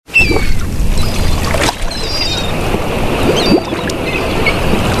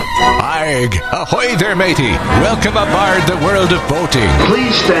Ahoy there, matey. Welcome aboard the world of boating.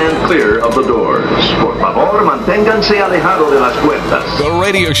 Please stand clear of the doors. Por favor, manténganse alejado de las puertas. The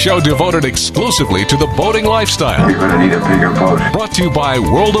radio show devoted exclusively to the boating lifestyle. You're going to need a bigger boat. Brought to you by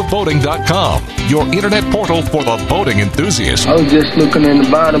worldofboating.com, your internet portal for the boating enthusiast. I was just looking into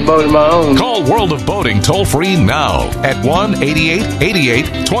buying a boat of my own. Call World of Boating toll-free now at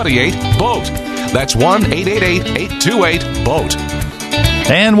 1-888-88-28-BOAT. That's 1-888-828-BOAT.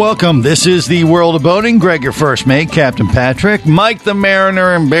 And welcome. This is the World of Boating. Greg, your first mate, Captain Patrick, Mike the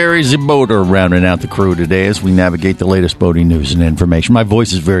Mariner, and Barry the Boater rounding out the crew today as we navigate the latest boating news and information. My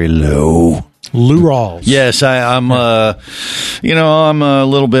voice is very low. Lou Rawls. Yes, I'm a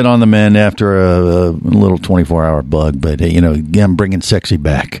little bit on the mend after a little 24-hour bug, but, I'm bringing sexy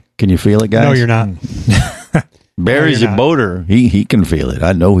back. Can you feel it, guys? No, you're not. Barry's a boater. He can feel it.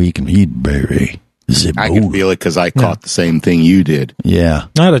 I know he can. Barry. I can feel it because I caught the same thing you did. Yeah.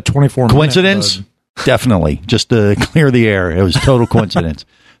 I had a 24-minute coincidence? bug. Definitely. Just to clear the air. It was total coincidence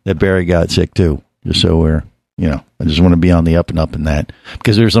that Barry got sick, too. Just so we're, I just want to be on the up and up in that.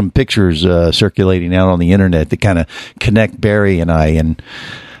 Because there's some pictures circulating out on the internet that kind of connect Barry and I. And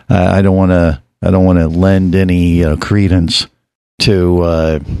I don't want to lend any credence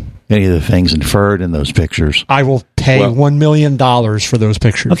to any of the things inferred in those pictures. I will pay $1 million for those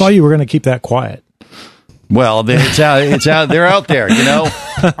pictures. I thought you were going to keep that quiet. Well, it's out. They're out there,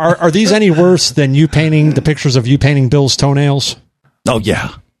 Are these any worse than the pictures of you painting Bill's toenails? Oh,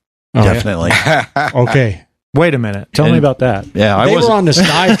 yeah. Definitely. Yeah. Okay. Wait a minute. Tell me about that. Yeah, they were on this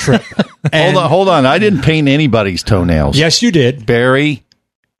dive trip. Hold on. I didn't paint anybody's toenails. Yes, you did. Barry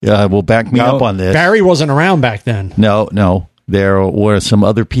will back me up on this. Barry wasn't around back then. No. There were some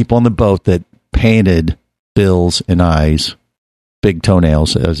other people on the boat that painted Bill's and I's big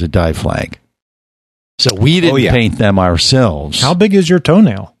toenails as a dive flag. So we didn't paint them ourselves. How big is your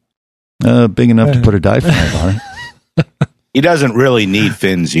toenail? Big enough to put a dive flag on it. He doesn't really need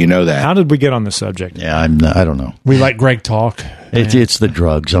fins, you know that. How did we get on the subject? Yeah, I don't know. We let Greg talk. It's the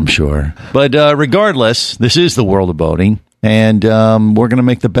drugs, I'm sure. But regardless, this is the World of Boating, and we're going to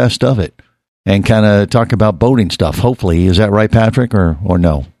make the best of it and kind of talk about boating stuff, hopefully. Is that right, Patrick, or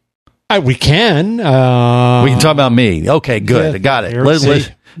no? We can. We can talk about me. Okay, good. Yeah, I got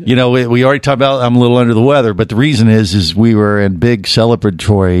it. We already talked about I'm a little under the weather, but the reason is we were in big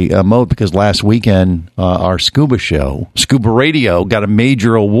celebratory mode because last weekend our scuba show, Scuba Radio, got a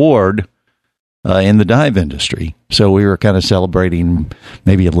major award in the dive industry. So we were kind of celebrating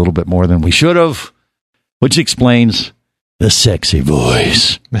maybe a little bit more than we should have, which explains the sexy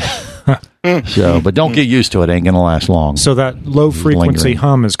voice. But don't get used to it. Ain't going to last long. So that low frequency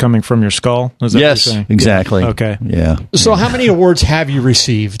hum is coming from your skull? Is that what you're saying? Exactly. Yeah. Okay. Yeah. So how many awards have you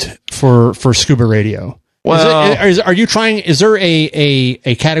received for Scuba Radio? Well, are you trying, is there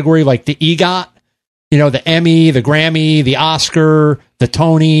a category like the EGOT, the Emmy, the Grammy, the Oscar, the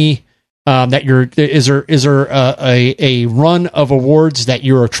Tony, is there a run of awards that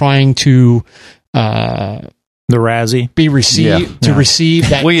you're trying to, the Razzie receive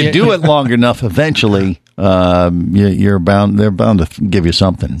that? Well, you do it long enough, eventually, they're bound to give you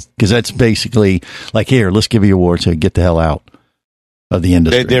something, because that's basically like, here, let's give you awards so get the hell out of the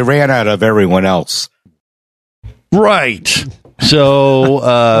industry. They ran out of everyone else. Right. So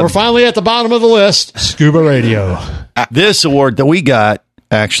we're finally at the bottom of the list. Scuba Radio. This award that we got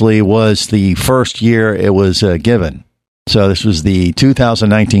actually was the first year it was given. So this was the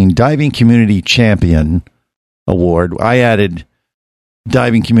 2019 Diving Community Champion Award. I added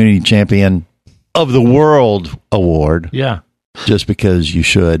Diving Community Champion of the World Award. Yeah. Just because you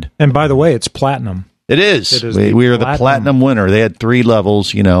should. And by the way, it's platinum. It is. We are the platinum winner. They had 3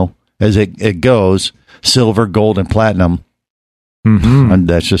 levels, as it goes: silver, gold, and platinum. Mm-hmm. And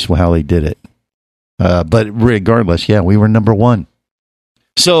that's just how they did it. But regardless, we were number 1.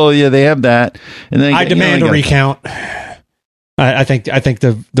 So they have that. And then I demand a recount. I think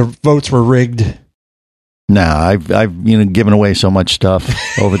the votes were rigged. Nah, I've given away so much stuff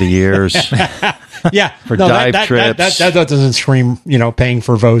over the years. For dive trips. That doesn't scream, paying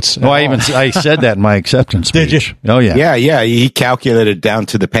for votes. No, I said that in my acceptance speech. Did you? Oh yeah. Yeah. He calculated down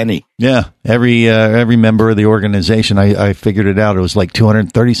to the penny. Yeah. Every member of the organization, I figured it out. It was like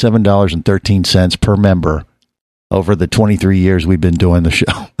 $237.13 per member over the 23 years we've been doing the show.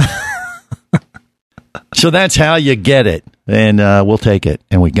 So that's how you get it, and we'll take it.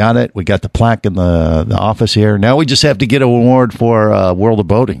 And we got it. We got the plaque in the office here. Now we just have to get an award for World of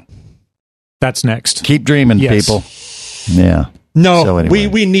Boating. That's next. Keep dreaming, people. Yeah. No, so anyway.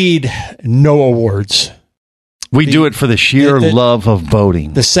 we need no awards. We do it for the sheer love of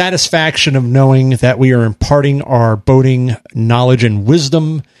boating. The satisfaction of knowing that we are imparting our boating knowledge and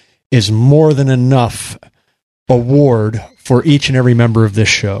wisdom is more than enough award for each and every member of this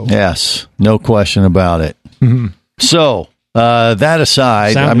show. Yes, no question about it. Mm-hmm. So, that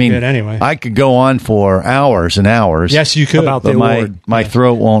aside, Sounded I mean, good anyway. I could go on for hours and hours. Yes, you could. About the award. My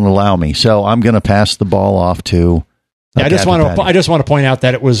throat won't allow me, so I'm going to pass the ball off to. I just want to point out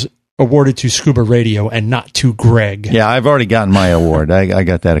that it was awarded to Scuba Radio and not to Greg. Yeah, I've already gotten my award. I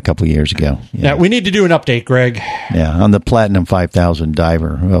got that a couple of years ago. Yeah, we need to do an update, Greg. Yeah, I'm the Platinum 5000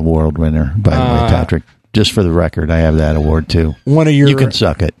 Diver World winner, by the way, Patrick. Just for the record, I have that award too. You can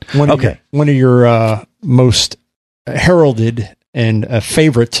suck it. One of your most heralded and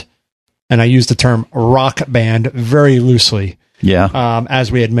favorite, and I use the term rock band very loosely. Yeah.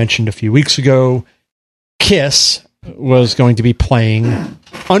 As we had mentioned a few weeks ago, Kiss was going to be playing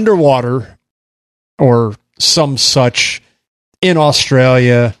underwater or some such in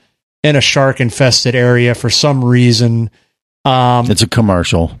Australia in a shark-infested area for some reason. It's a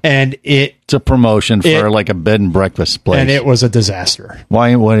commercial, and it's a promotion for like a bed and breakfast place, and it was a disaster.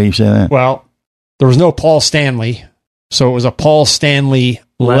 Why do you say that? Well, there was no Paul Stanley, so it was a Paul Stanley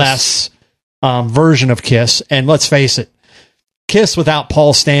less version of Kiss. And let's face it, Kiss without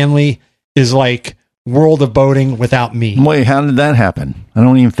Paul Stanley is like World of Boating without me. Wait, how did that happen? I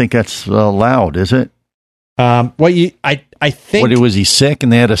don't even think that's allowed, is it? I think. What, was he sick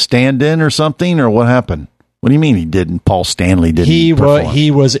and they had a stand-in or something, or what happened? What do you mean he didn't? Paul Stanley didn't perform? He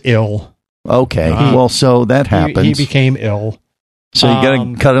was ill. Okay, well, so that happens. He became ill. So you got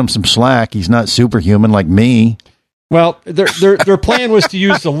to cut him some slack. He's not superhuman like me. Well, their plan was to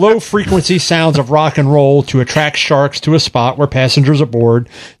use the low-frequency sounds of rock and roll to attract sharks to a spot where passengers aboard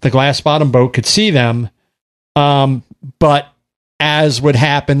the glass-bottom boat could see them. But as would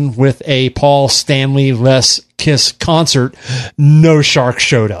happen with a Paul Stanley-less Kiss concert, no sharks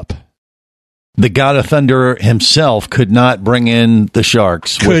showed up. The God of Thunder himself could not bring in the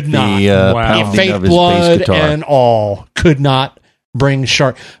sharks. Could not. Pounding Fake of his blood bass guitar. and all. Could not bring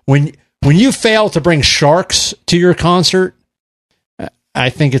shark. When you fail to bring sharks to your concert, I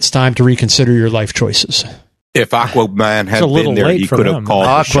think it's time to reconsider your life choices. If Aquaman had been there, he could have called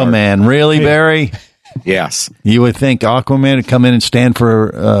Aquaman. Really, Barry? Yes. You would think Aquaman would come in and stand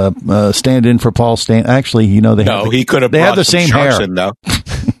in for Paul Stan. Actually, he could have. They have the same hair. No.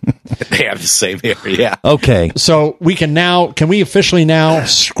 They have the same hair, yeah. Okay. So can we officially now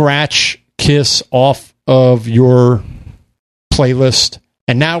scratch Kiss off of your playlist?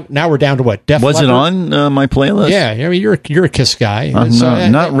 And now we're down to what? Def Was Leppard? it on my playlist? Yeah, I mean, you're a Kiss guy.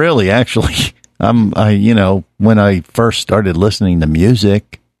 Not really, actually. When I first started listening to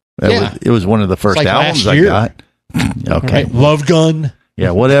music, it was one of the first albums I got. Okay. Right. Love Gun.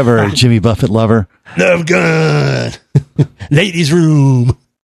 Yeah, whatever. Jimmy Buffett lover. Love Gun. Ladies' room.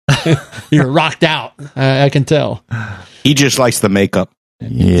 You're rocked out. I can tell. He just likes the makeup.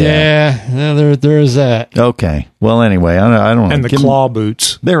 Yeah. There is that. Okay. Well, anyway, I don't know. And the claw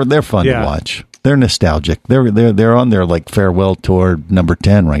boots. They're fun to watch. They're nostalgic. They're on their like farewell tour number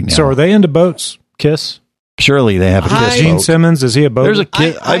 10 right now. So are they into boats? Kiss? Surely they have a Kiss boat. Gene Simmons, is he a boat? There's a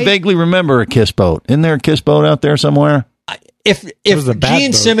Kiss. I vaguely remember a Kiss boat. Isn't there a Kiss boat out there somewhere? If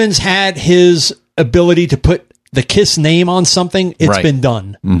Gene Simmons had his ability to put the Kiss name on something, it's been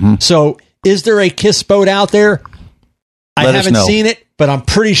done. Mm-hmm. So is there a Kiss boat out there? I haven't seen it, but I'm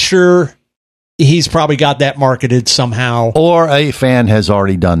pretty sure he's probably got that marketed somehow. Or a fan has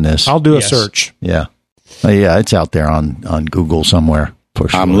already done this. I'll do a search. Yeah. Yeah, it's out there on Google somewhere. For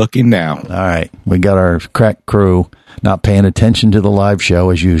sure. I'm looking now. All right. We got our crack crew not paying attention to the live show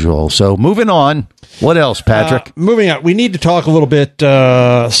as usual. So moving on. What else, Patrick? Moving on. We need to talk a little bit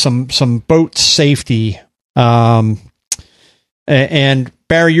some boat safety. And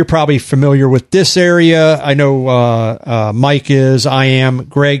Barry, you're probably familiar with this area. I know Mike is. I am.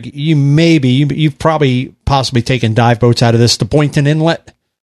 Greg, you've probably possibly taken dive boats out of this. The Boynton Inlet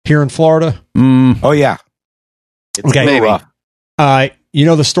here in Florida. Oh yeah. It's maybe. rough. You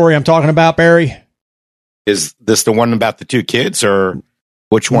know the story I'm talking about, Barry? Is this the one about the two kids, or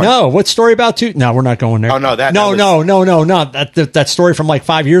which one? No, what story about two? No, we're not going there. Oh no, that story from like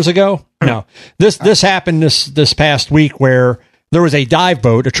 5 years ago. No, this happened this past week where there was a dive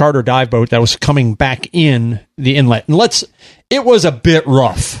boat, a charter dive boat that was coming back in the inlet, and it was a bit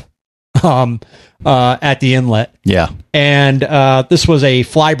rough, at the inlet. Yeah, and this was a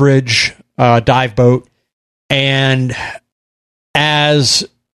Flybridge dive boat, and as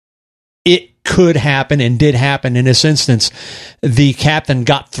it could happen and did happen in this instance, the captain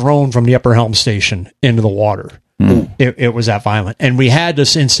got thrown from the upper helm station into the water. It was that violent. And we had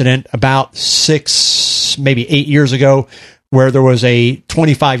this incident about 6, maybe 8 years ago, where there was a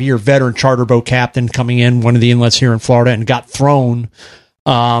 25-year veteran charter boat captain coming in one of the inlets here in Florida and got thrown.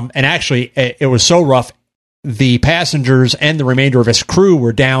 And actually, it was so rough, the passengers and the remainder of his crew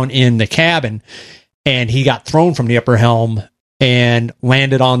were down in the cabin, and he got thrown from the upper helm and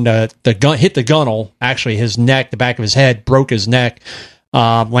landed on the gun, hit the gunnel. Actually, his neck, the back of his head, broke his neck,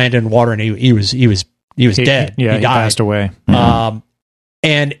 landed in water, and he was dead. Yeah, he died. passed away.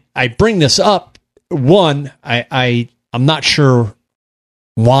 And I bring this up. One, I'm not sure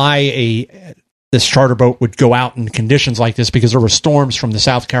why this charter boat would go out in conditions like this, because there were storms from the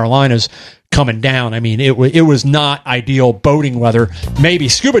South Carolinas coming down. I mean, it was not ideal boating weather. Maybe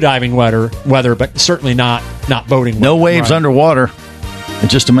scuba diving weather, but certainly not boating weather. No waves underwater.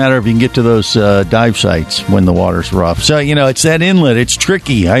 It's just a matter of you can get to those dive sites when the water's rough. So, it's that inlet. It's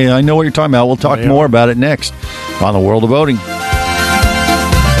tricky. I know what you're talking about. We'll talk more about it next on The World of Boating.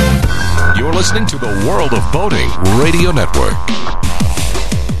 You're listening to the World of Boating Radio Network.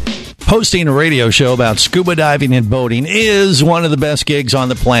 Hosting a radio show about scuba diving and boating is one of the best gigs on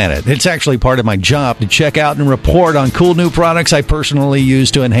the planet. It's actually part of my job to check out and report on cool new products I personally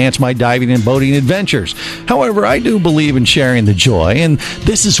use to enhance my diving and boating adventures. However, I do believe in sharing the joy, and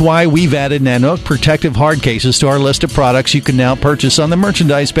this is why we've added Nanook protective hard cases to our list of products you can now purchase on the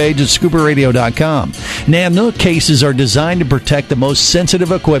merchandise page at scubaradio.com. Nanook cases are designed to protect the most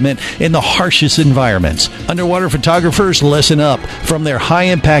sensitive equipment in the harshest environments. Underwater photographers, listen up. From their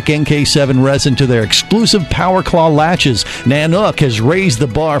high-impact NK7 resin to their exclusive Power Claw latches, Nanook has raised the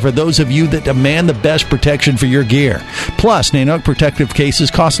bar for those of you that demand the best protection for your gear. Plus, Nanook protective cases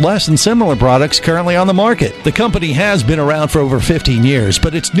cost less than similar products currently on the market. The company has been around for over 15 years,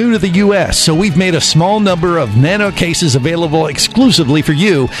 but it's new to the U.S., so we've made a small number of Nanook cases available exclusively for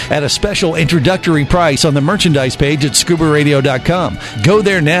you at a special introductory price on the merchandise page at scubaradio.com. Go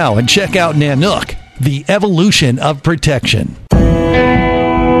there now and check out Nanook, the evolution of protection.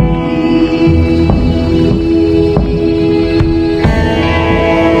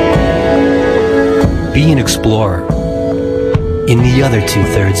 Be an explorer in the other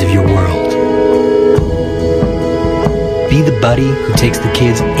 2/3 of your world. Be the buddy who takes the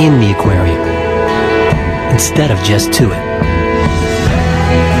kids in the aquarium instead of just to it.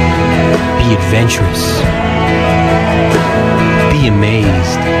 Be adventurous. Be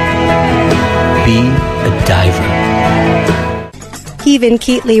amazed. Be a diver. Even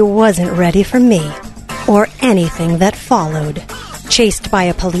Keatley wasn't ready for me or anything that followed. Chased by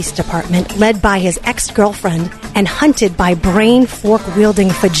a police department led by his ex-girlfriend and hunted by brain fork-wielding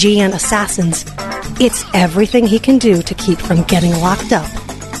Fijian assassins, it's everything he can do to keep from getting locked up,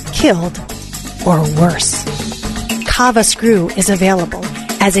 killed, or worse. Kava Screw is available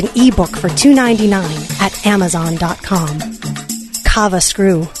as an ebook for $2.99 at Amazon.com. Kava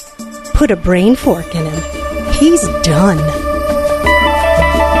Screw. Put a brain fork in him. He's done.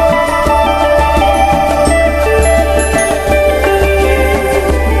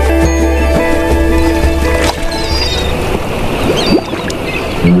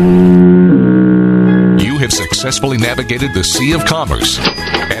 You have successfully navigated the Sea of Commerce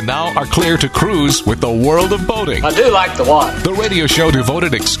and now are clear to cruise with the World of Boating. I do like the water. The radio show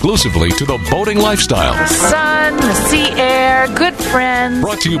devoted exclusively to the boating lifestyle. The sun, the sea air, good friends.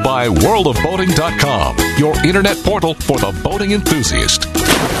 Brought to you by worldofboating.com, your internet portal for the boating enthusiast.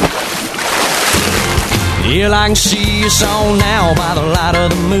 Yeah, I can see us all now by the light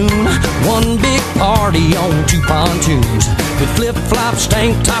of the moon. One big party on 2 pontoons with flip-flops,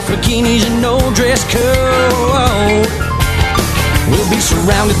 tank top, bikinis, and no dress code. We'll be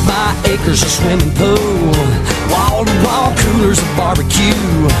surrounded by acres of swimming pool, wall-to-wall coolers of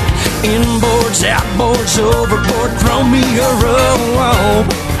barbecue, inboards, outboards, overboard, throw me a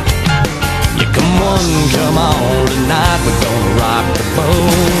rope. Yeah, come on, tonight we're gonna rock the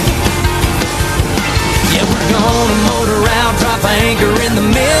boat. Yeah, we're gonna motor out, drop anchor in the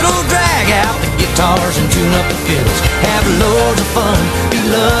middle, drag out the guitars and tune up the fiddles, have loads of fun, be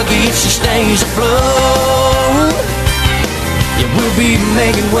lucky if she stays afloat. Yeah, we'll be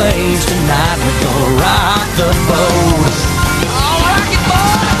making waves tonight, we're gonna rock the boat.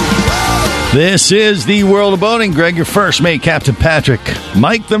 This is the World of Boating. Greg, your first mate, Captain Patrick.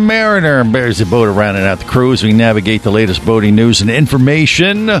 Mike the Mariner bears the boat around and out the crew as we navigate the latest boating news and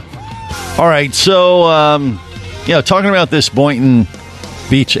information. All right, so, talking about this Boynton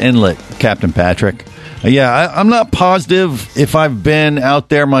Beach Inlet, Captain Patrick. I'm not positive if I've been out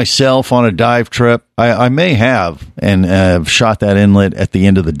there myself on a dive trip. I may have, and have shot that inlet at the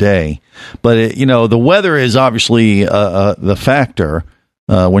end of the day. But, the weather is obviously the factor.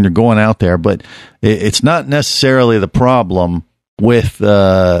 when you're going out there, but it's not necessarily the problem with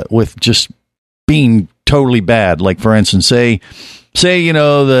just being totally bad. Like, for instance, say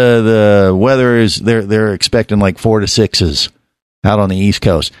the weather is they're expecting like 4 to 6s out on the East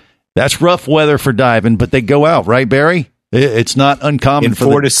Coast. That's rough weather for diving, but they go out, right, Barry? It's not uncommon for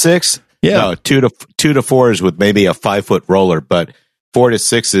 4 to 6. Yeah, no, 2 to 4 is with maybe a 5-foot roller, but 4 to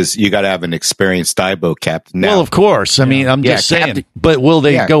 6 is you got to have an experienced dive boat captain. Now, well, of course. I mean, I'm just saying. But will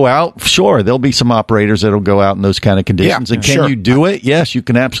they go out? Sure, there'll be some operators that'll go out in those kind of conditions. And can you do it? Yes, you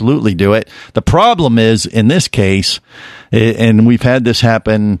can absolutely do it. The problem is, in this case, and we've had this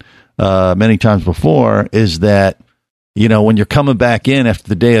happen many times before, is that, when you're coming back in after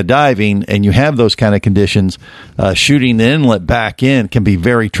the day of diving and you have those kind of conditions, shooting the inlet back in can be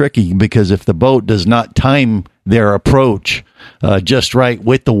very tricky, because if the boat does not time their approach just right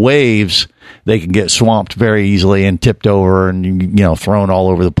with the waves, they can get swamped very easily and tipped over and thrown all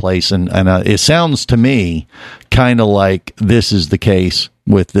over the place. And it sounds to me kind of like this is the case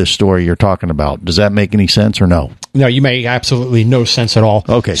with this story you're talking about. Does that make any sense or no? No, you make absolutely no sense at all.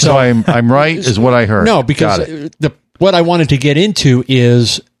 Okay, so I'm right is what I heard. No, because what I wanted to get into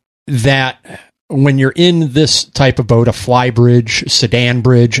is that when you're in this type of boat, a fly bridge, sedan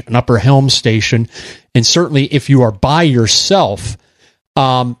bridge, an upper helm station, and certainly if you are by yourself,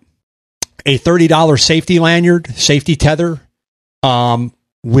 a $30 safety lanyard, safety tether,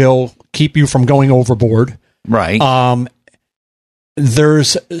 will keep you from going overboard. Right.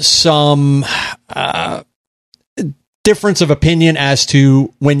 There's some difference of opinion as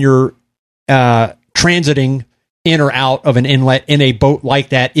to when you're transiting in or out of an inlet in a boat like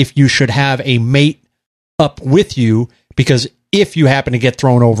that, if you should have a mate up with you, because if you happen to get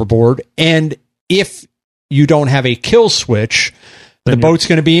thrown overboard, and if you don't have a kill switch, the boat's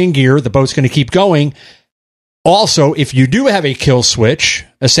going to be in gear, the boat's going to keep going. Also, if you do have a kill switch,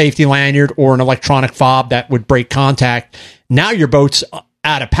 a safety lanyard, or an electronic fob that would break contact, now your boat's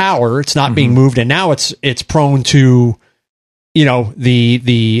out of power, it's not being moved, and now it's prone to the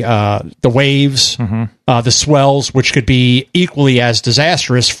waves, the swells, which could be equally as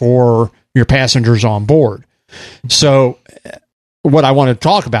disastrous for your passengers on board. So what I want to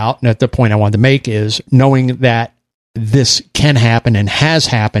talk about, and at the point I wanted to make, is knowing that this can happen and has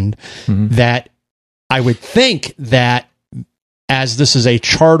happened, that I would think that as this is a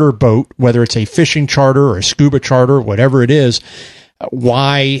charter boat, whether it's a fishing charter or a scuba charter, whatever it is,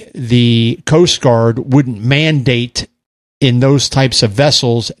 why the Coast Guard wouldn't mandate in those types of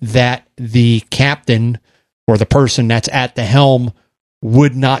vessels that the captain or the person that's at the helm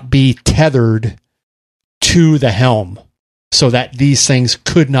would not be tethered to the helm so that these things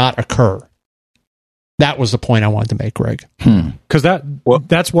could not occur. That was the point I wanted to make, Greg. Because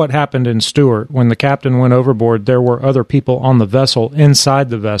that's what happened in Stewart. When the captain went overboard, there were other people on the vessel,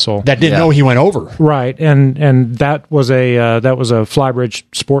 inside the vessel, that didn't know he went over. Right, and that was a flybridge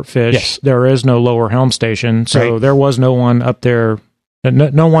sport fish. Yes. There is no lower helm station, so there was no one up there,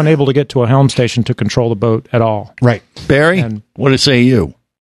 no one able to get to a helm station to control the boat at all. Right, Barry, what did it say you?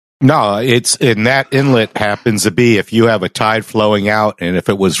 No, it's in that inlet happens to be, if you have a tide flowing out and if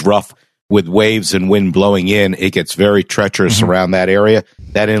it was rough with waves and wind blowing in, it gets very treacherous around that area.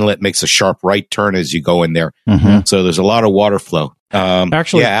 That inlet makes a sharp right turn as you go in there. So there's a lot of water flow.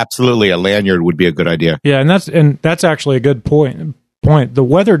 Actually, yeah, absolutely. A lanyard would be a good idea. Yeah, and that's actually a good point. The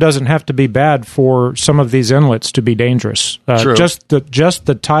weather doesn't have to be bad for some of these inlets to be dangerous. True. Just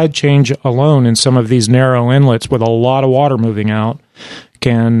the tide change alone in some of these narrow inlets with a lot of water moving out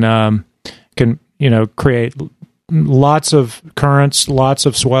can create lots of currents, lots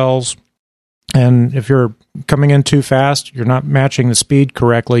of swells. And if you're coming in too fast, you're not matching the speed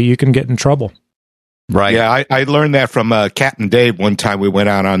correctly, you can get in trouble. Right. Yeah, I learned that from Captain Dave one time. We went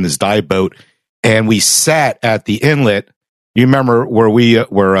out on this dive boat, and we sat at the inlet. You remember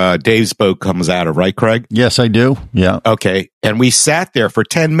where Dave's boat comes out of, right, Craig? Yes, I do. Yeah. Okay. And we sat there for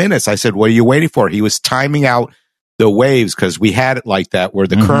 10 minutes. I said, what are you waiting for? He was timing out the waves, because we had it like that, where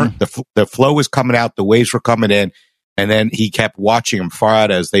the current, the flow was coming out, the waves were coming in. And then he kept watching them far out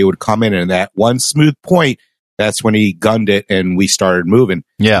as they would come in. And at one smooth point, that's when he gunned it and we started moving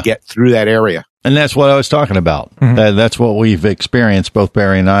to get through that area. And that's what I was talking about. That's what we've experienced, both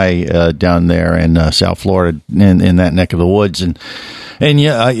Barry and I, down there in South Florida, in that neck of the woods. And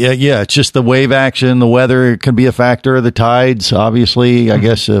it's just the wave action, the weather can be a factor. The tides, obviously, I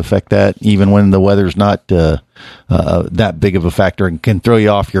guess, affect that, even when the weather's not that big of a factor, and can throw you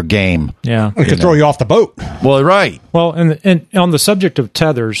off your game. Yeah, it can throw you off the boat. Well, right. Well, and on the subject of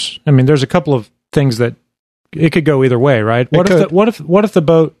tethers, I mean, there's a couple of things that it could go either way, right? What if the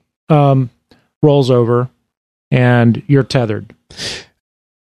boat rolls over and you're tethered?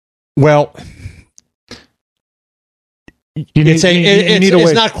 Well,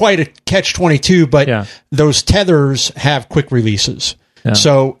 it's not quite a catch-22, but those tethers have quick releases. Yeah.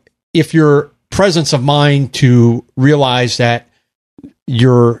 So if your presence of mind to realize that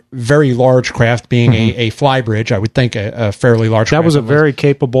your very large craft, being a flybridge, I would think a fairly large craft. That was a very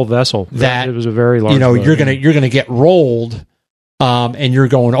capable vessel. It was a very large boat, you're gonna get rolled, and you're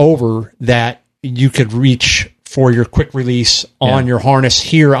going over that. You could reach for your quick release on your harness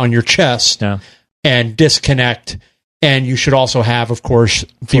here on your chest and disconnect. And you should also have, of course,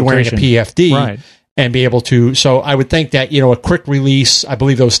 be wearing a PFD and be able to. So I would think that, a quick release, I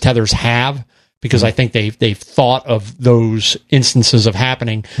believe those tethers have, because I think they've thought of those instances of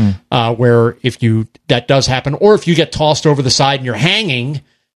happening where that does happen, or if you get tossed over the side and you're hanging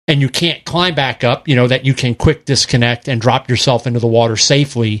and you can't climb back up, that you can quick disconnect and drop yourself into the water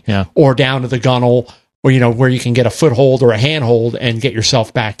safely or down to the gunnel, or, where you can get a foothold or a handhold and get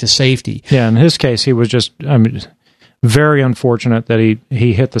yourself back to safety. Yeah, in his case, he was just, very unfortunate that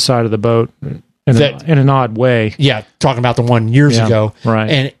he hit the side of the boat in an odd way. Yeah, talking about the one years ago.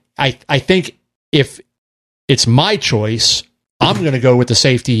 Right. And I think if it's my choice, I'm going to go with the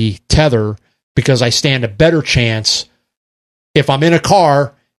safety tether, because I stand a better chance if I'm in a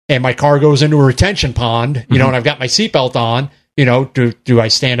car and my car goes into a retention pond, and I've got my seatbelt on, do I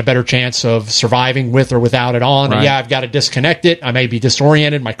stand a better chance of surviving with or without it on? Right. Yeah, I've got to disconnect it. I may be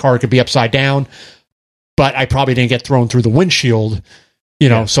disoriented. My car could be upside down, but I probably didn't get thrown through the windshield,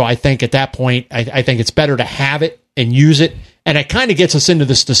 So I think at that point, I think it's better to have it and use it. And it kind of gets us into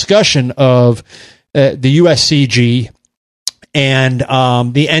this discussion of the USCG and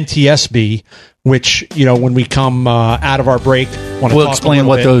the NTSB, which, when we come out of our break, we'll explain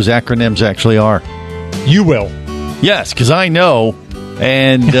what those acronyms actually are. You will. Yes, because I know,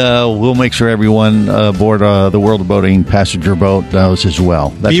 and we'll make sure everyone aboard the World of Boating passenger boat knows as well.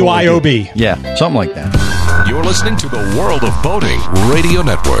 That's BYOB. Yeah, something like that. You're listening to the World of Boating Radio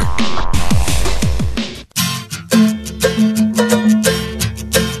Network.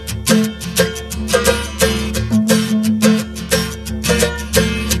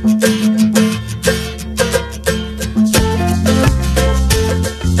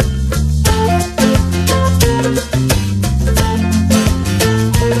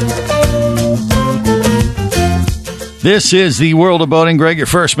 This is the World of Boating. Greg, your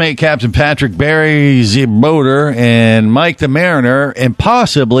first mate, Captain Patrick, Barry, the boater, and Mike the mariner, and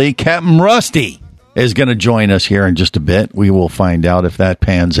possibly Captain Rusty is going to join us here in just a bit. We will find out if that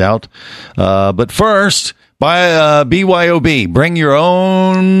pans out. But first, by BYOB, bring your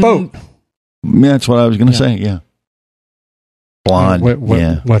own boat. Yeah, that's what I was going to say, yeah. Blonde,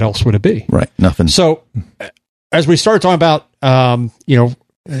 what else would it be? Right, nothing. So, as we start talking about,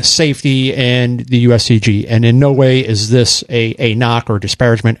 safety and the USCG, and in no way is this a knock or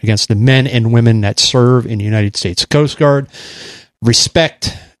disparagement against the men and women that serve in the United States Coast Guard.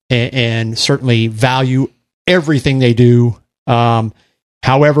 Respect and certainly value everything they do.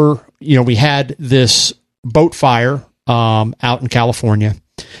 However, we had this boat fire out in California,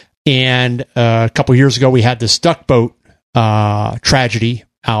 and a couple years ago we had this duck boat tragedy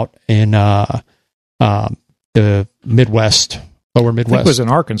out in the Midwest. Lower Midwest. I think it was in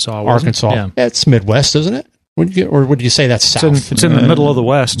Arkansas. Arkansas. Yeah. It's Midwest, isn't it? Or would you say that's south? It's in the middle of the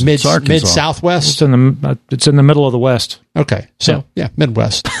West. Mid-Southwest? It's in the middle of the West. Okay. So, yeah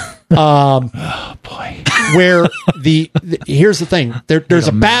Midwest. Oh, boy. Where here's the thing. There's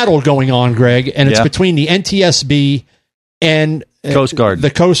a battle going on, Greg, and it's between the NTSB and Coast Guard.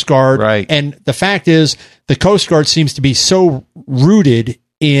 The Coast Guard. Right. And the fact is, the Coast Guard seems to be so rooted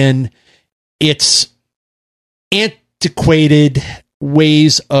in its antiquated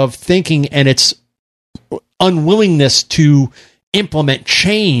ways of thinking and its unwillingness to implement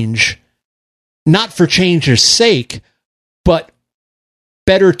change, not for change's sake, but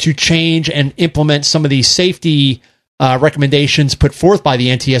better to change and implement some of these safety recommendations put forth by the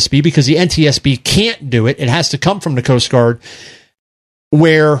NTSB, because the NTSB can't do it. It has to come from the Coast Guard,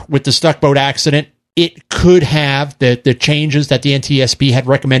 where with the stuck boat accident, it could have the changes that the NTSB had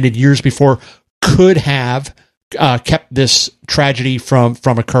recommended years before could have kept this tragedy from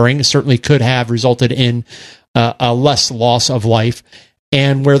occurring. It certainly could have resulted in a less loss of life.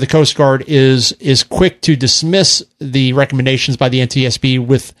 And where the Coast Guard is quick to dismiss the recommendations by the NTSB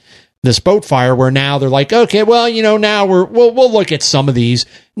with this boat fire, where now they're like, okay, well, now we'll look at some of these.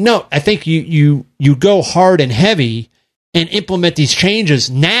 No, I think you go hard and heavy and implement these changes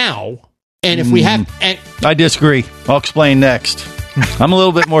now. And if we have, I disagree. I'll explain next. I'm a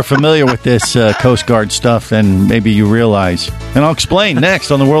little bit more familiar with this Coast Guard stuff than maybe you realize. And I'll explain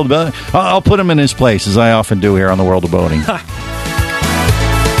next on the World of Boating. I'll put him in his place, as I often do here on the World of Boating.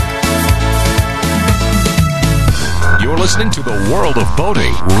 listening to the World of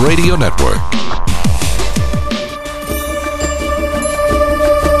Boating Radio Network.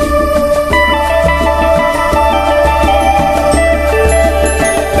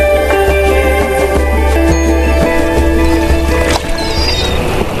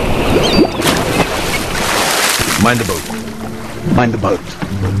 Mind the boat. Mind the boat.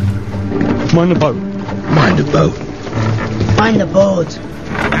 Mind the boat. Mind the boat. Mind the boat.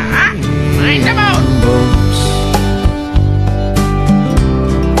 Mind the boat.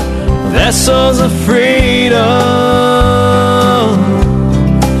 Vessels of freedom,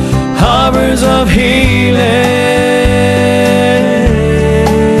 harbors of healing.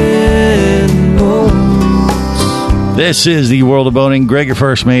 This is the World of Boating. Greg, your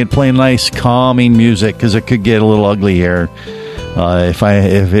first mate, playing nice, calming music because it could get a little ugly here.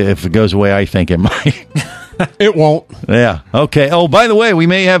 If it goes away, I think it might. It won't. Yeah. Okay. Oh, by the way, we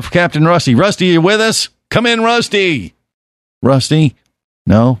may have Captain Rusty. Rusty, you with us? Come in, Rusty. Rusty?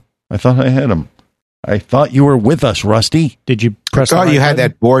 No, I thought I had him. I thought you were with us, Rusty. Did you press? I thought you had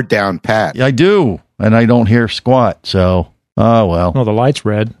that board down pat. I do, and I don't hear squat. So, oh well. Oh, the light's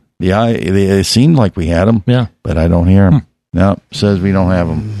red. Yeah, it seemed like we had him. Yeah, but I don't hear him. No, says we don't have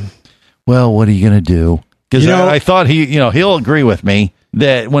him. Well, what are you going to do? Because I thought he'll agree with me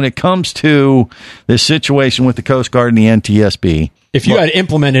that when it comes to this situation with the Coast Guard and the NTSB, if you had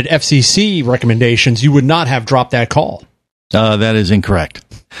implemented FCC recommendations, you would not have dropped that call. That is incorrect.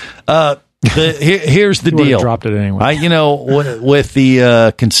 Here's the deal. Dropped it anyway. With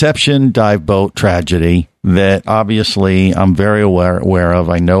the Conception dive boat tragedy that obviously I'm very aware of.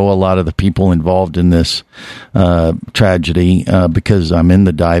 I know a lot of the people involved in this tragedy because I'm in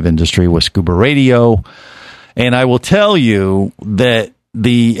the dive industry with Scuba Radio. And I will tell you that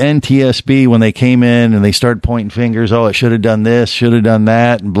the NTSB, when they came in and they started pointing fingers, it should have done this, should have done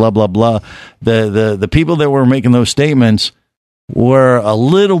that, and blah, blah, blah. The people that were making those statements were a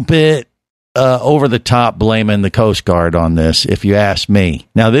little bit over the top blaming the Coast Guard on this, if you ask me.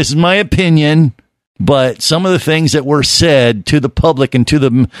 Now, this is my opinion, but some of the things that were said to the public and to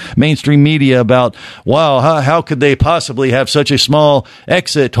the mainstream media about, wow, how could they possibly have such a small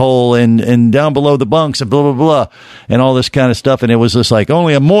exit hole and down below the bunks and blah, blah, blah, and all this kind of stuff. And it was just like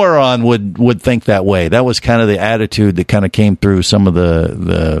only a moron would think that way. That was kind of the attitude that kind of came through some of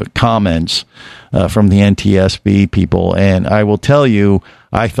the comments from the NTSB people. And I will tell you,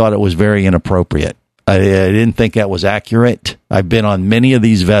 I thought it was very inappropriate. I didn't think that was accurate. I've been on many of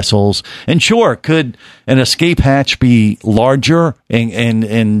these vessels, and sure, could an escape hatch be larger?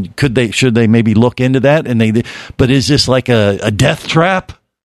 And should they maybe look into that? But is this like a death trap?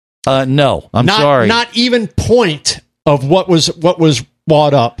 No, I'm sorry. Not even point of what was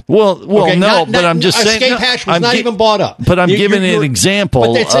brought up. Well, okay, no, but I'm just saying escape hatch was not even brought up. But I'm giving an example.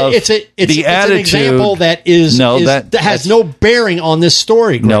 But it's the attitude. An example that that has no bearing on this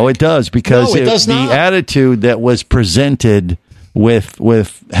story. Greg. No, it does, because the attitude that was presented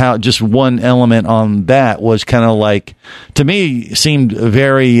with how just one element on that was kind of like, to me, seemed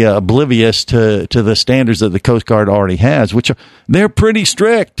very oblivious to the standards that the Coast Guard already has, which they're pretty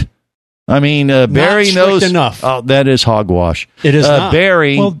strict. I mean, Barry knows enough. Oh, that is hogwash. It is not.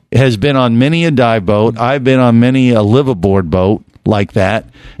 Barry has been on many a dive boat. I've been on many a liveaboard boat like that.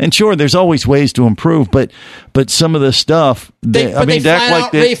 And sure, there's always ways to improve, but some of the stuff, they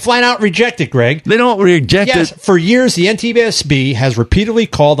flat out reject it, Greg. They don't reject it. Yes, for years, the NTSB has repeatedly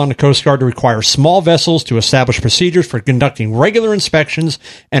called on the Coast Guard to require small vessels to establish procedures for conducting regular inspections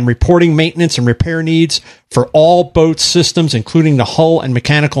and reporting maintenance and repair needs for all boat systems, including the hull and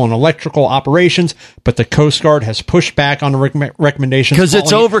mechanical and electrical operations. But the Coast Guard has pushed back on the recommendations because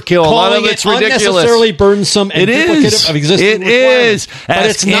it's overkill. A lot of it's ridiculous, unnecessarily burdensome, and duplicative of existing requirements.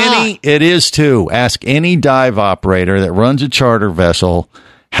 But it's not. It is too. Ask any dive operator that runs a charter vessel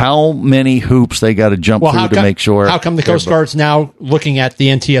how many hoops they got to jump through to make sure. How come the Coast Guard's now looking at the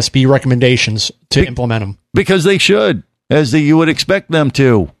NTSB recommendations to implement them? Because they should, you would expect them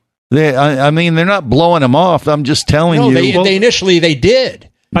to. I mean, they're not blowing them off. I'm just telling you. They initially did.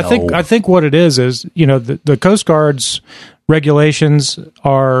 I think what it is the Coast Guard's regulations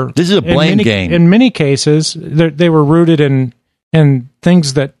are. This is a blame game. In many cases, they were rooted in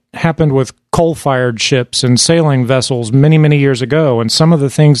things that happened with coal-fired ships and sailing vessels many, many years ago. And some of the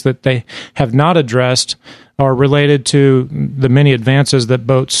things that they have not addressed are related to the many advances that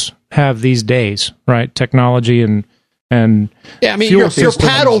boats have these days, right? Technology and yeah, I mean, your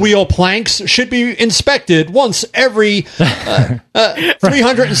paddle wheel planks should be inspected once every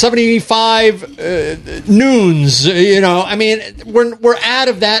 375 noons. I mean, we're out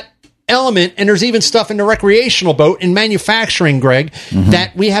of that element, and there's even stuff in the recreational boat in manufacturing, Greg,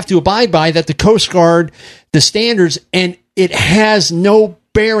 that we have to abide by, that the Coast Guard, the standards, and it has no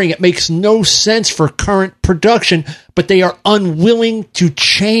bearing. It makes no sense for current production, but they are unwilling to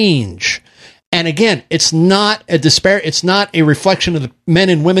change. And again, it's not it's not a reflection of the men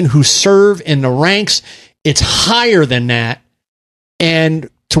and women who serve in the ranks. It's higher than that. And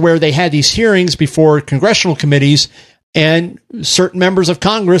to where they had these hearings before congressional committees, and certain members of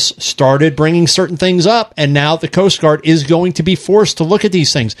Congress started bringing certain things up. And now the Coast Guard is going to be forced to look at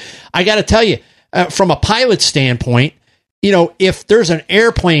these things. I got to tell you, from a pilot standpoint, you know, if there's an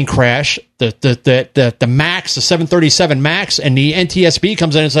airplane crash, the MAX, the 737 MAX, and the NTSB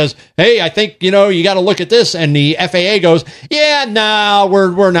comes in and says, hey, I think, you know, you got to look at this. And the FAA goes, yeah, no,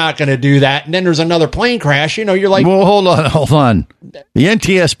 we're not going to do that. And then there's another plane crash. You know, you're like, well, hold on. The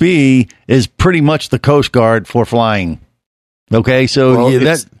NTSB is pretty much the Coast Guard for flying. Okay, so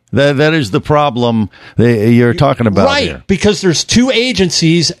that is the problem that you're talking about, right? Here. Because there's two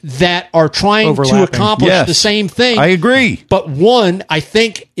agencies that are trying to accomplish the same thing. I agree, but one, I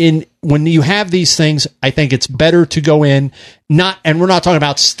think, when you have these things, I think it's better to go in and we're not talking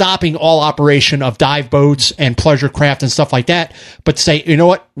about stopping all operation of dive boats and pleasure craft and stuff like that, but say, you know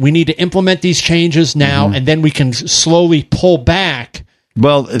what, we need to implement these changes now, and then we can slowly pull back.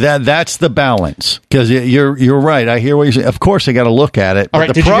 Well, that's the balance, because you're right. I hear what you're saying. Of course, they got to look at it. All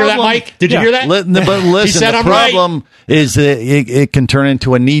right, did you hear that, Mike? Did you hear that? But listen, he said, the problem is that it can turn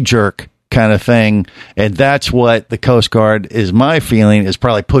into a knee-jerk kind of thing, and that's what the Coast Guard, is my feeling, is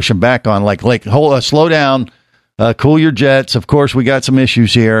probably pushing back on. Like slow down, cool your jets. Of course, we got some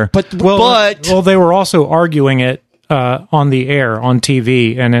issues here. But they were also arguing it on the air, on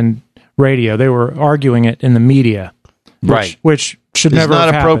TV, and in radio. They were arguing it in the media, which should never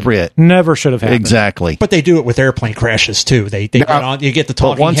not have appropriate. Happened. Never should have happened. Exactly. But they do it with airplane crashes too. They get on. You get the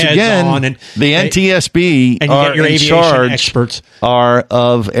talking once heads again, on, and the NTSB and you are get your in aviation charge experts are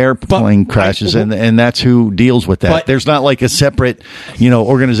of airplane crashes, and that's who deals with that. But there's not like a separate,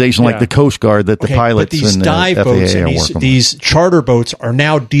 organization like the Coast Guard that the pilots but these and dive the boats FAA and are working these charter boats are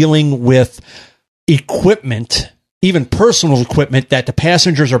now dealing with equipment, even personal equipment that the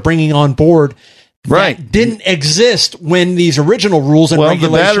passengers are bringing on board. That didn't exist when these original rules and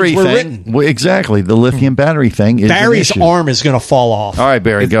regulations were written. Exactly. The lithium battery thing is Barry's arm is going to fall off. All right,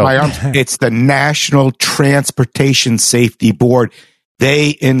 Barry, go. It's the National Transportation Safety Board.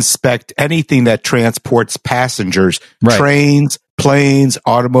 They inspect anything that transports passengers, trains, planes,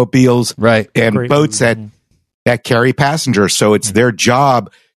 automobiles, and boats that carry passengers. So it's their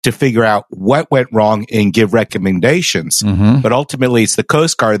job to figure out what went wrong and give recommendations. But ultimately, it's the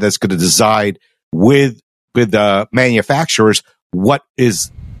Coast Guard that's going to decide with the manufacturers what is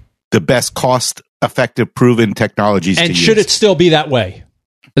the best cost-effective, proven technologies to use. And should it still be that way?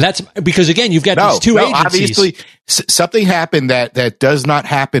 That's because, again, you've got these two agencies. Obviously, something happened that does not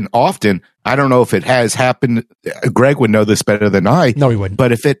happen often. I don't know if it has happened. Greg would know this better than I. No, he wouldn't.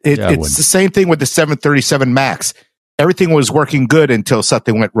 But if it's the same thing with the 737 MAX. Everything was working good until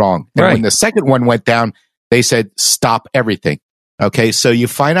something went wrong. And when the second one went down, they said, stop everything. Okay, so you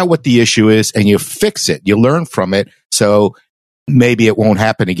find out what the issue is and you fix it. You learn from it, so maybe it won't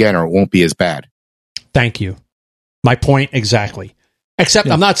happen again or it won't be as bad. Thank you. My point exactly. Except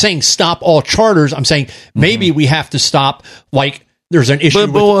I'm not saying stop all charters. I'm saying maybe we have to stop, like there's an issue.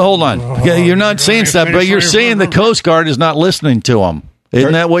 But hold on. You're not saying stuff, but you're saying the Coast Guard is not listening to them.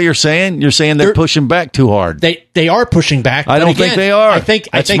 Isn't that what you're saying? You're saying they're pushing back too hard. They are pushing back. I don't think they are.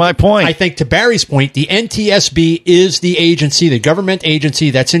 That's my point. I think to Barry's point, the NTSB is the agency, the government agency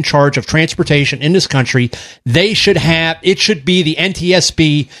that's in charge of transportation in this country. It should be the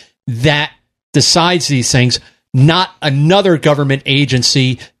NTSB that decides these things, not another government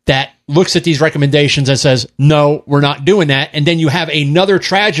agency that looks at these recommendations and says, no, we're not doing that. And then you have another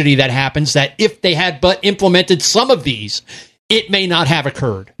tragedy that happens that if they had but implemented some of these, it may not have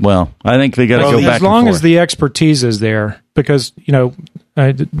occurred. Well, I think they got to go back as long as the expertise is there, because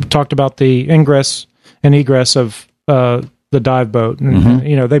I talked about the ingress and egress of the dive boat,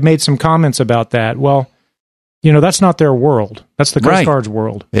 and they made some comments about that. Well, that's not their world. That's the Coast Guard's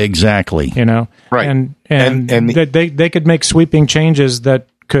world. Exactly. Right. And they could make sweeping changes that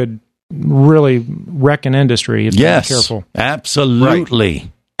could really wreck an industry if they're not careful. Absolutely.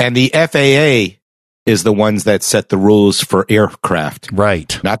 Right. And the FAA is the ones that set the rules for aircraft,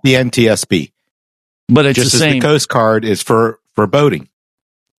 not the NTSB. But it's just the same. As the Coast Guard is for boating,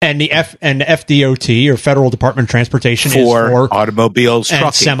 and the FDOT or Federal Department of Transportation for is for automobiles, and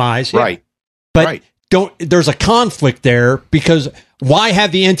trucking, semis, right? But there's a conflict there, because why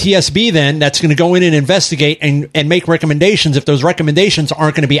have the NTSB then that's going to go in and investigate and make recommendations if those recommendations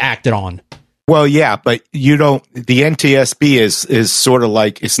aren't going to be acted on? Well, yeah, but you don't. The NTSB is sort of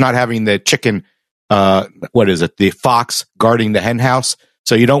like, it's not having the chicken. What is it? The fox guarding the hen house.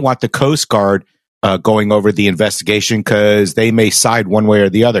 So you don't want the Coast Guard going over the investigation, because they may side one way or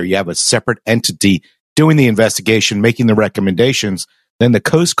the other. You have a separate entity doing the investigation, making the recommendations. Then the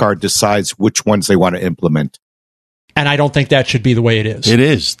Coast Guard decides which ones they want to implement. And I don't think that should be the way it is. It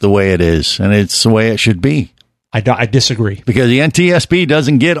is the way it is, and it's the way it should be. I disagree, because the NTSB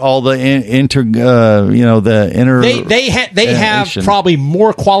doesn't get all the They have probably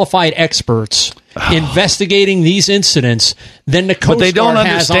more qualified experts investigating these incidents than the Coast Guard but they don't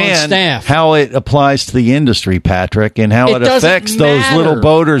has on understand staff. how it applies to the industry, Patrick, and how it affects those little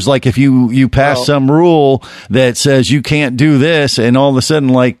boaters. Like if you pass some rule that says you can't do this, and all of a sudden,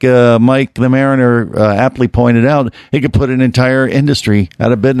 like Mike the Mariner aptly pointed out, it could put an entire indry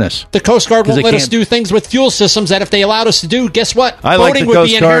out of business. The Coast Guard won't let us do things with fuel systems that if they allowed us to do, guess what? Boating would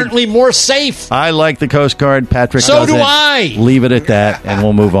be inherently more safe. I like the Coast Guard, Patrick. So do I. Leave it at that, and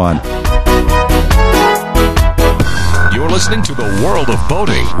we'll move on. You're listening to the World of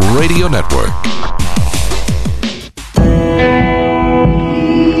Boating Radio Network.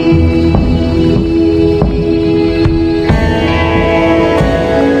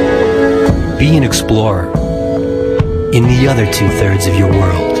 Be an explorer in the other 2/3 of your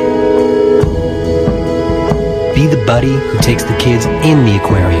world. Be the buddy who takes the kids in the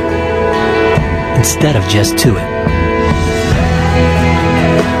aquarium instead of just to it.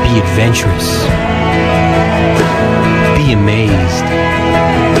 Be adventurous. Be amazed.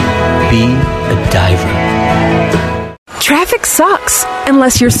 Be a diver. Traffic sucks,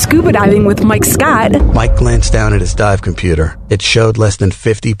 unless you're scuba diving with Mike Scott. Mike glanced down at his dive computer. It showed less than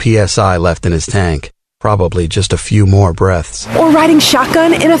 50 PSI left in his tank. Probably just a few more breaths. Or riding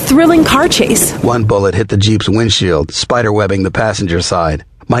shotgun in a thrilling car chase. One bullet hit the Jeep's windshield, spiderwebbing the passenger side.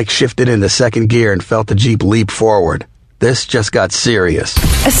 Mike shifted into second gear and felt the Jeep leap forward. This just got serious.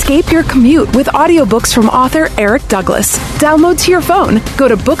 Escape your commute with audiobooks from author Eric Douglas. Download to your phone. Go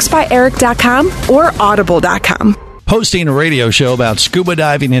to booksbyeric.com or audible.com. Hosting a radio show about scuba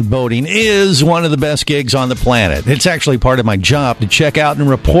diving and boating is one of the best gigs on the planet. It's actually part of my job to check out and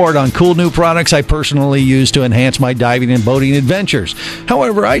report on cool new products I personally use to enhance my diving and boating adventures.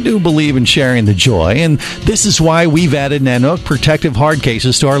 However, I do believe in sharing the joy, and this is why we've added Nanook protective hard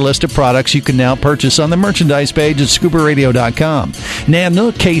cases to our list of products you can now purchase on the merchandise page at scubaradio.com.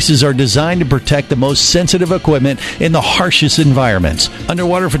 Nanook cases are designed to protect the most sensitive equipment in the harshest environments.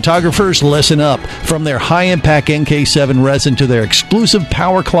 Underwater photographers, listen up. From their high-impact NK7 resin to their exclusive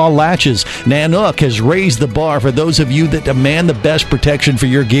Power Claw latches, Nanook has raised the bar for those of you that demand the best protection for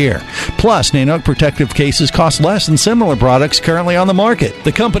your gear. Plus, Nanook protective cases cost less than similar products currently on the market.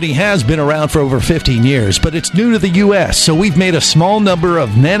 The company has been around for over 15 years, but it's new to the U.S., so we've made a small number of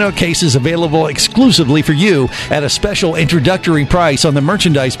Nanook cases available exclusively for you at a special introductory price on the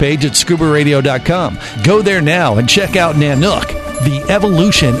merchandise page at scubaradio.com. Go there now and check out Nanook, the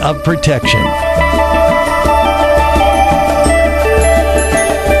evolution of protection.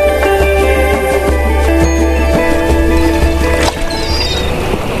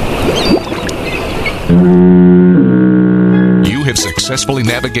 You have successfully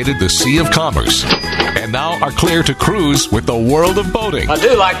navigated the Sea of Commerce and now are clear to cruise with the World of Boating. I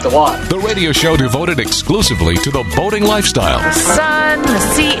do like the water. The radio show devoted exclusively to the boating lifestyle. The sun, the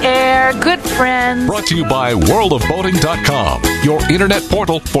sea air, good friends. Brought to you by worldofboating.com, your internet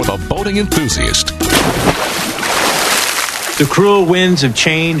portal for the boating enthusiast. The cruel winds of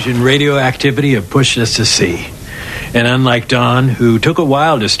change and radioactivity have pushed us to sea. And unlike Don, who took a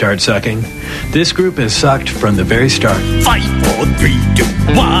while to start sucking, this group has sucked from the very start. 5, 4, 3, 2,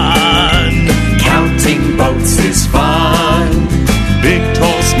 1. Counting boats is fun. Big,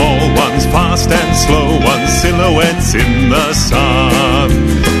 tall, small ones, fast and slow ones, silhouettes in the sun.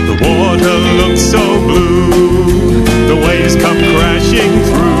 The water looks so blue, the waves come crashing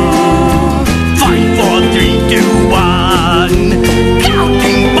through. 5, 4, 3, 2, 1.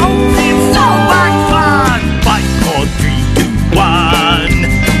 Counting boats is so much fun. 5, 4, 3, 2, 1.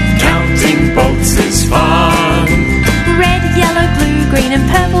 Counting boats is fun. Red, yellow, blue, green, and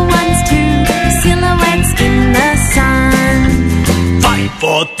purple ones too. Silhouettes in the sun. 5,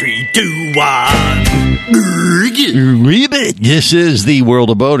 4, 3, 2, 1. This is the World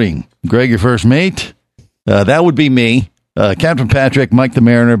of Boating. Greg, your first mate. That would be me. Captain Patrick, Mike the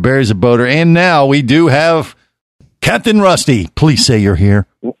Mariner, Barry's a boater. And now we do have Captain Rusty. Please say you're here.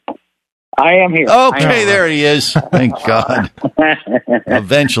 I am here. Okay, there he is. Thank God.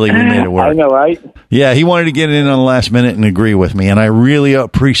 Eventually, we made it work. I know, right? Yeah, he wanted to get in on the last minute and agree with me, and I really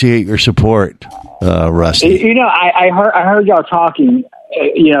appreciate your support, Rusty. You know, I heard y'all talking,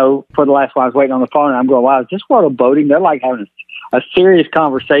 for the last while I was waiting on the phone, and I'm going, wow, is this world of boating? They're like having a serious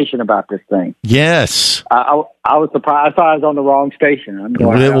conversation about this thing. Yes. I was surprised. I thought I was on the wrong station. I'm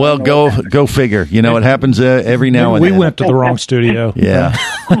going, well, go figure. It happens every now and then. We went to the wrong studio. Yeah.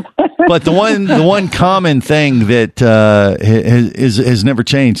 But the one common thing that has never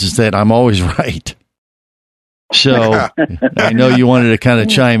changed is that I'm always right. So I know you wanted to kind of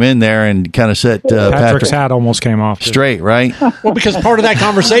chime in there and kind of set Patrick's hat almost came off straight, right? Well, because part of that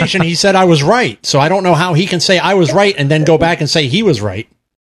conversation, he said I was right. So I don't know how he can say I was right and then go back and say he was right.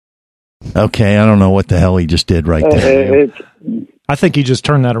 Okay, I don't know what the hell he just did right there. I think he just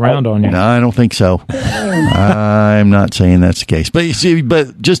turned that around on you. No, I don't think so. I'm not saying that's the case. But you see,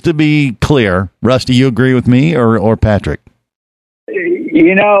 just to be clear, Rusty, you agree with me or Patrick?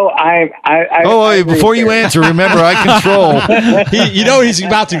 I before you answer, remember I control. He's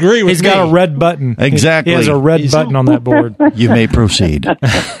about to agree with me. He's got a red button. Exactly. He has a red button on that board. You may proceed.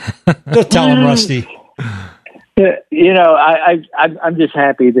 Just tell him, Rusty. I'm just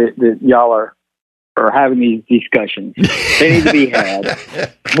happy that y'all are having these discussions. They need to be had.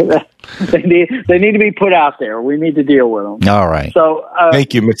 they need to be put out there. We need to deal with them. All right. So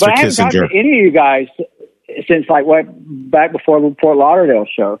thank you, Mr. But I haven't talked Kissinger. to any of you guys since back before the Fort Lauderdale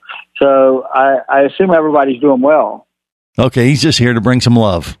show. So I assume everybody's doing well. Okay, he's just here to bring some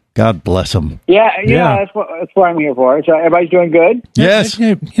love. God bless him. Yeah, that's what I'm here for. So everybody's doing good? Yes.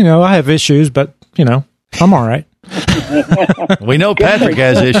 I have issues, but I'm all right. We know Patrick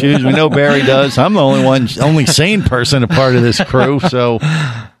has issues. We know Barry does. I'm the only sane person a part of this crew. So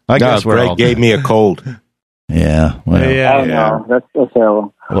I guess we're Greg all gave me a cold. Yeah. Well, No, that's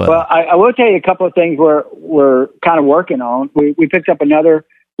terrible. Well, I will tell you a couple of things we're kind of working on. We picked up another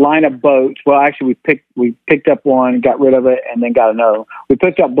line of boats. Well, actually, we picked up one, got rid of it, and then got another. We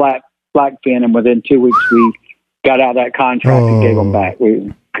picked up Blackfin, and within 2 weeks we got out of that contract and gave them back.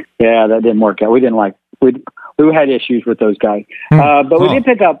 That didn't work out. We didn't like we had issues with those guys, but we did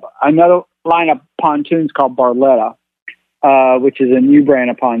pick up another line of pontoons called Barletta, which is a new brand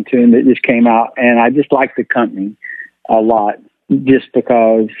of pontoon that just came out, and I just like the company a lot, just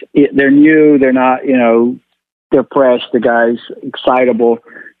because they're new, they're not, they're fresh, the guys excitable.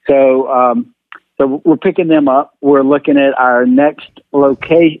 So we're picking them up. We're looking at our next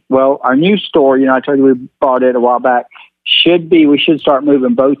location. Well, our new store, I told you we bought it a while back. We should start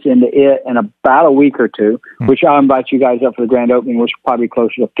moving boats into it in about a week or two, which I'll invite you guys up for the grand opening, which will probably be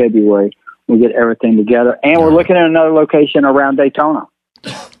closer to February. We'll get everything together. And we're looking at another location around Daytona.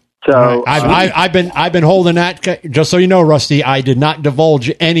 So I've been holding that. Just so you know, Rusty, I did not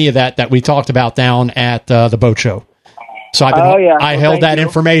divulge any of that we talked about down at the boat show. So I held that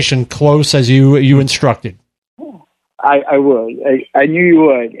information close as you instructed. I would. I knew you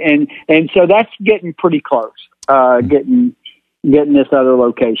would, and so that's getting pretty close. Getting this other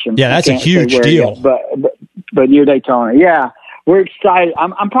location. Yeah, that's a huge deal. Yet, but near Daytona. Yeah, we're excited.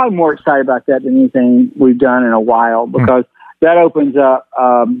 I'm probably more excited about that than anything we've done in a while, because that opens up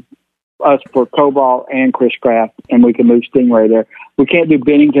us for Cobalt and Chris Craft, and we can move Stingray there. We can't do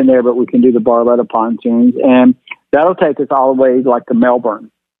Bennington there, but we can do the Barletta pontoons, and that'll take us all the way to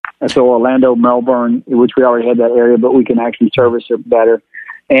Melbourne. So Orlando, Melbourne, which we already had that area, but we can actually service it better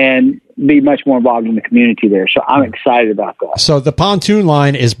and be much more involved in the community there. So I'm excited about that. So the pontoon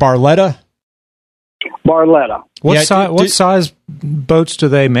line is Barletta? Barletta. What size boats do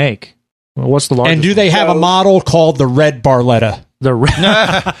they make? What's the largest? And do they have a model called the Red Barletta? The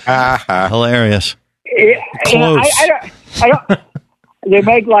hilarious. Close. I don't. They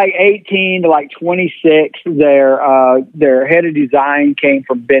make 18 to 26. Their head of design came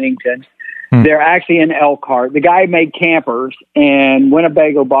from Bennington. They're actually in Elkhart. The guy made campers, and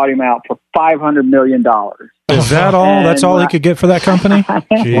Winnebago bought him out for $500 million. Is that all? That's all he could get for that company?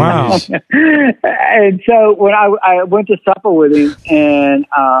 Wow. And so when I went to supper with him, and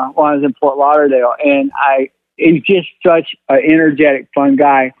when I was in Fort Lauderdale, and he's just such an energetic, fun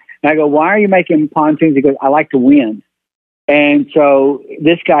guy. And I go, why are you making pontoons? He goes, I like to win. And so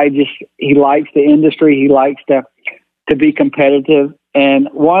this guy he likes the industry. He likes to be competitive. And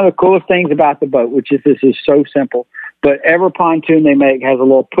one of the coolest things about the boat, which is this is so simple, but every pontoon they make has a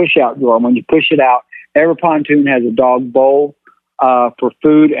little push-out door. And when you push it out, every pontoon has a dog bowl for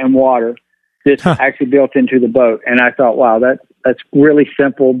food and water that's actually built into the boat. And I thought, wow, that's really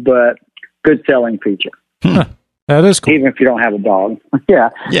simple, but good selling feature. That is cool. Even if you don't have a dog. Yeah.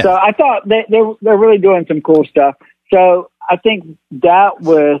 So I thought they're really doing some cool stuff. So I think that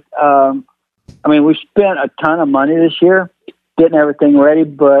with I mean, we spent a ton of money this year getting everything ready,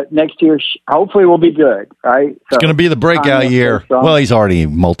 but next year hopefully will be good, right? So, it's going to be the breakout year. Well, he's already a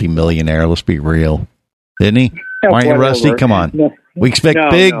multimillionaire. Let's be real, isn't he? Aren't you, Rusty? Come on. No. We expect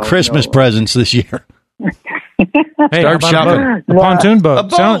big Christmas presents this year. Hey, Start shopping. A pontoon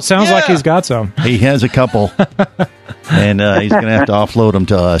boat. Sounds like he's got some. He has a couple. And he's going to have to offload them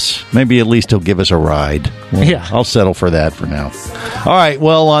to us. Maybe at least he'll give us a ride. Yeah. I'll settle for that for now. All right.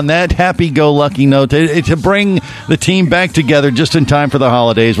 Well, on that happy-go-lucky note, to bring the team back together just in time for the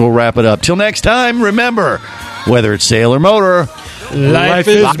holidays, we'll wrap it up. Till next time, remember, whether it's sail or motor, life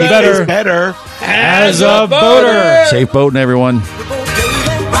is better as a boater. Safe boating, everyone. Rock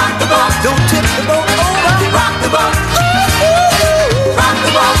the boat, don't tip the boat over. Rock the boat, rock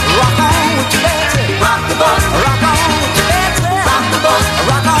the boat, rock on with your Betsy. Rock the boat, rock on with your Betsy. Rock the boat,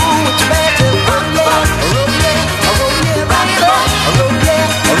 rock on with your Betsy. Rock the boat, roll yeah, roll yeah, rock the boat, roll yeah,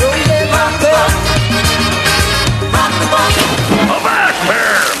 roll yeah, rock the boat, rock the boat. Avast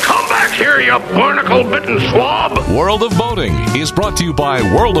there! Come back here, you barnacle-bitten swab! World of Boating is brought to you by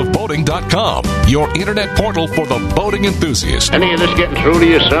worldofboating.com, your internet portal for the boating enthusiast. Any of this getting through to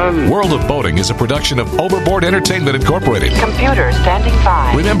you, son? World of Boating is a production of Overboard Entertainment Incorporated. Computer standing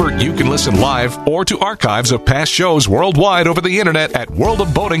by. Remember, you can listen live or to archives of past shows worldwide over the internet at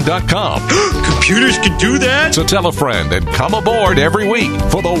worldofboating.com. Computers can do that? So tell a friend and come aboard every week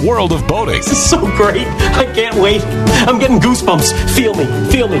for the World of Boating. This is so great. I can't wait. I'm getting goosebumps. Feel me.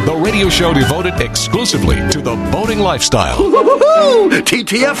 Feel me. The radio show devoted exclusively to the boating lifestyle.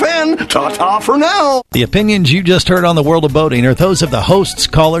 TTFN, ta-ta for now. The opinions you just heard on the World of Boating are those of the hosts,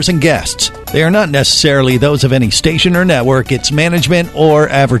 callers, and guests. They are not necessarily those of any station or network, its management, or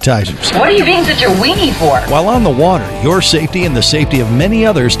advertisers. What are you being such a weenie for? While on the water, your safety and the safety of many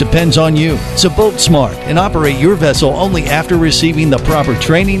others depends on you. So boat smart and operate your vessel only after receiving the proper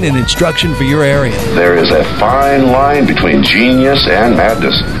training and instruction for your area. There is a fine line between genius and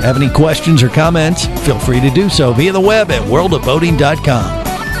madness. Have any questions or comments? Feel free to do so via the web at worldofboating.com.